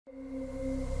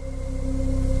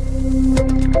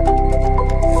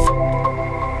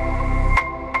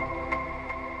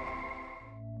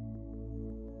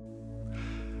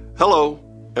Hello,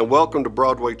 and welcome to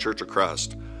Broadway Church of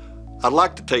Christ. I'd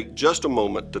like to take just a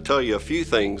moment to tell you a few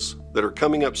things that are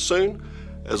coming up soon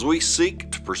as we seek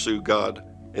to pursue God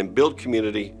and build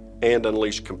community and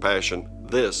unleash compassion.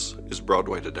 This is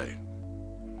Broadway Today.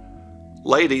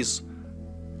 Ladies,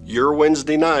 your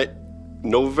Wednesday night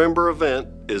November event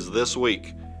is this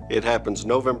week. It happens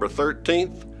November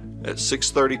 13th at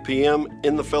 6:30 p.m.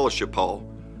 in the Fellowship Hall.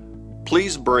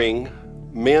 Please bring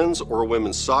men's or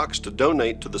women's socks to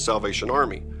donate to the Salvation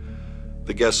Army.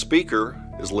 The guest speaker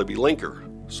is Libby Linker,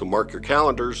 so mark your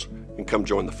calendars and come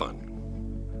join the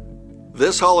fun.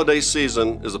 This holiday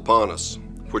season is upon us,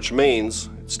 which means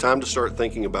it's time to start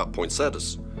thinking about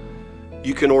poinsettias.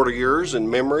 You can order yours in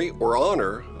memory or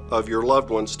honor of your loved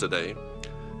ones today.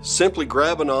 Simply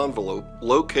grab an envelope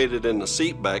located in the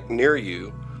seat back near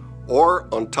you or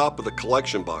on top of the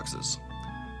collection boxes.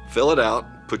 Fill it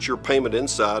out, put your payment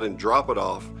inside, and drop it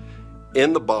off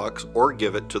in the box or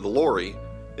give it to the lorry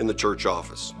in the church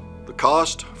office. The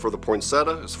cost for the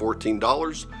poinsettia is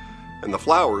 $14, and the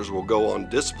flowers will go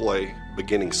on display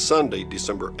beginning Sunday,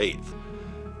 December 8th.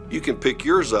 You can pick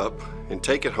yours up and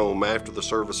take it home after the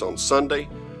service on Sunday,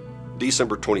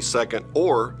 December 22nd,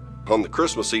 or on the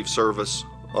Christmas Eve service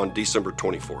on December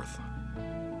 24th.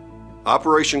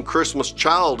 Operation Christmas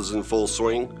Child is in full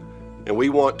swing, and we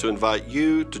want to invite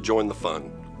you to join the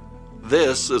fun.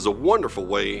 This is a wonderful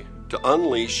way to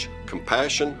unleash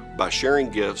compassion by sharing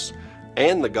gifts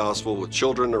and the gospel with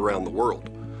children around the world.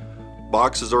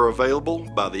 Boxes are available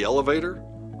by the elevator,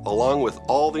 along with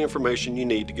all the information you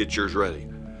need to get yours ready.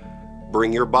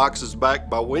 Bring your boxes back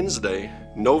by Wednesday,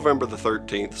 November the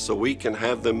 13th, so we can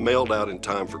have them mailed out in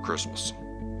time for Christmas.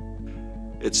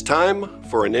 It's time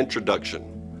for an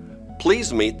introduction.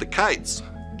 Please meet the Kites,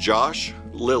 Josh,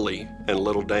 Lily, and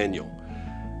little Daniel.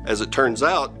 As it turns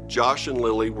out, Josh and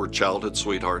Lily were childhood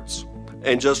sweethearts.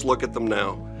 And just look at them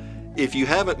now. If you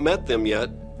haven't met them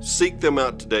yet, seek them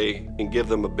out today and give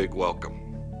them a big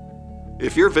welcome.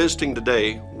 If you're visiting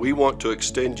today, we want to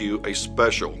extend you a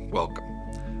special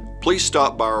welcome. Please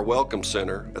stop by our Welcome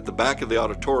Center at the back of the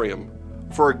auditorium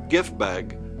for a gift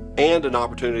bag and an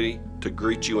opportunity to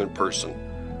greet you in person.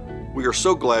 We are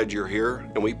so glad you're here,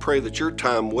 and we pray that your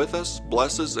time with us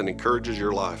blesses and encourages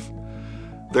your life.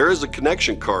 There is a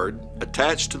connection card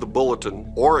attached to the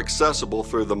bulletin or accessible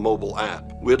through the mobile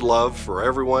app. We'd love for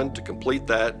everyone to complete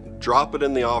that, drop it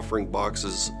in the offering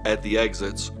boxes at the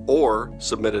exits, or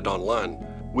submit it online.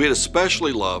 We'd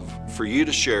especially love for you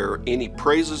to share any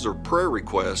praises or prayer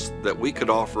requests that we could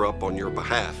offer up on your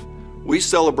behalf. We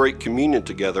celebrate communion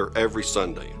together every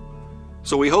Sunday,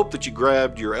 so we hope that you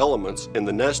grabbed your elements in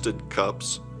the nested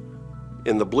cups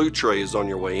in the blue trays on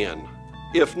your way in.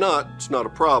 If not, it's not a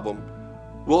problem.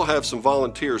 We'll have some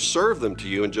volunteers serve them to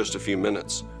you in just a few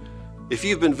minutes. If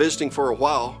you've been visiting for a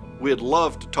while, we'd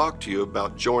love to talk to you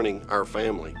about joining our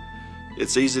family.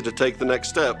 It's easy to take the next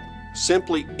step.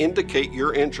 Simply indicate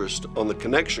your interest on the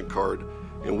connection card,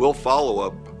 and we'll follow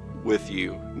up with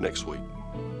you next week.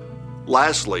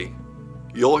 Lastly,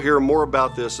 you'll hear more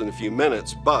about this in a few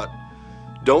minutes, but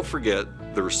don't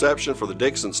forget the reception for the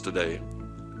Dixons today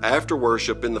after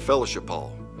worship in the Fellowship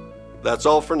Hall. That's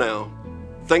all for now.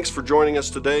 Thanks for joining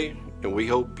us today, and we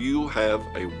hope you have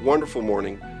a wonderful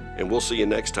morning, and we'll see you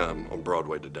next time on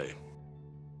Broadway Today.